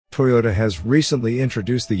Toyota has recently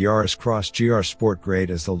introduced the Yaris Cross GR Sport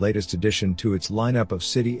grade as the latest addition to its lineup of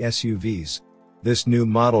city SUVs. This new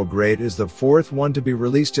model grade is the fourth one to be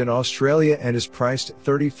released in Australia and is priced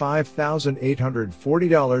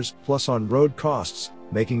 $35,840 plus on-road costs,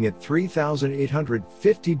 making it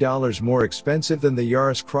 $3,850 more expensive than the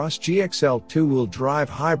Yaris Cross GXL two-wheel drive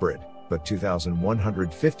hybrid, but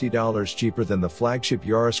 $2,150 cheaper than the flagship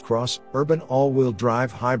Yaris Cross Urban all-wheel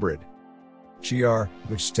drive hybrid. GR,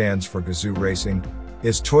 which stands for Gazoo Racing,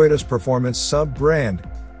 is Toyota's performance sub-brand,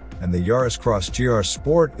 and the Yaris Cross GR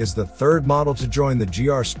Sport is the third model to join the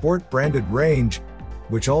GR Sport branded range,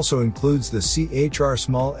 which also includes the CHR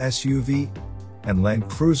small SUV and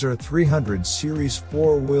LandCruiser 300 series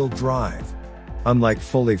four-wheel drive. Unlike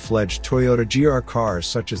fully-fledged Toyota GR cars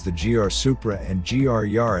such as the GR Supra and GR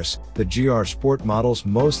Yaris, the GR Sport models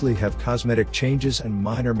mostly have cosmetic changes and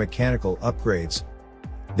minor mechanical upgrades.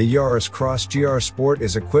 The Yaris Cross GR Sport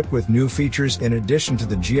is equipped with new features in addition to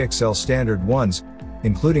the GXL standard ones,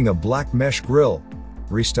 including a black mesh grille,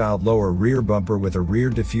 restyled lower rear bumper with a rear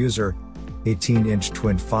diffuser, 18-inch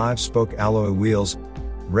twin 5-spoke alloy wheels,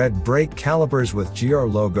 red brake calipers with GR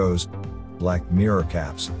logos, black mirror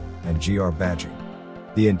caps, and GR badging.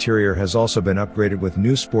 The interior has also been upgraded with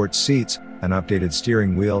new sports seats, an updated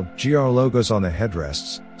steering wheel, GR logos on the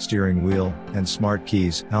headrests, steering wheel, and smart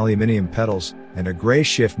keys, aluminium pedals, and a gray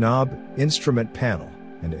shift knob, instrument panel,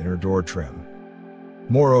 and inner door trim.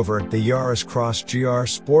 Moreover, the Yaris Cross GR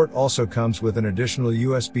Sport also comes with an additional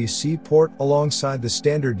USB-C port alongside the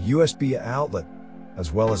standard USB outlet,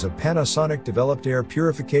 as well as a Panasonic-developed air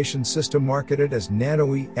purification system marketed as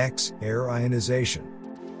Nano-EX air ionization.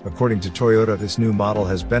 According to Toyota, this new model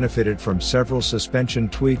has benefited from several suspension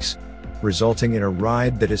tweaks, resulting in a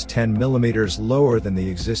ride that is 10 mm lower than the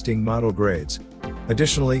existing model grades.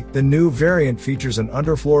 Additionally, the new variant features an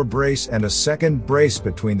underfloor brace and a second brace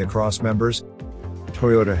between the cross members.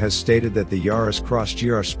 Toyota has stated that the Yaris Cross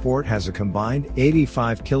GR Sport has a combined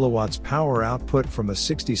 85 kilowatts power output from a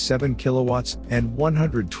 67 kilowatts and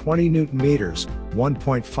 120 Nm,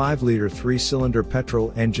 1.5-liter 3-cylinder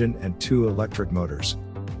petrol engine and 2 electric motors.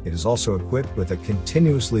 It is also equipped with a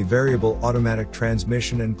continuously variable automatic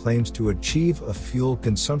transmission and claims to achieve a fuel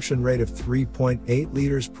consumption rate of 3.8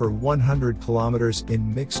 liters per 100 kilometers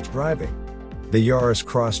in mixed driving. The Yaris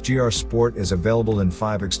Cross GR Sport is available in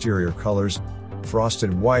 5 exterior colors: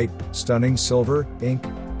 frosted white, stunning silver, ink,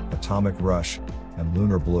 atomic rush, and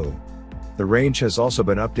lunar blue. The range has also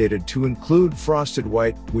been updated to include frosted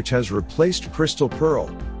white, which has replaced crystal pearl.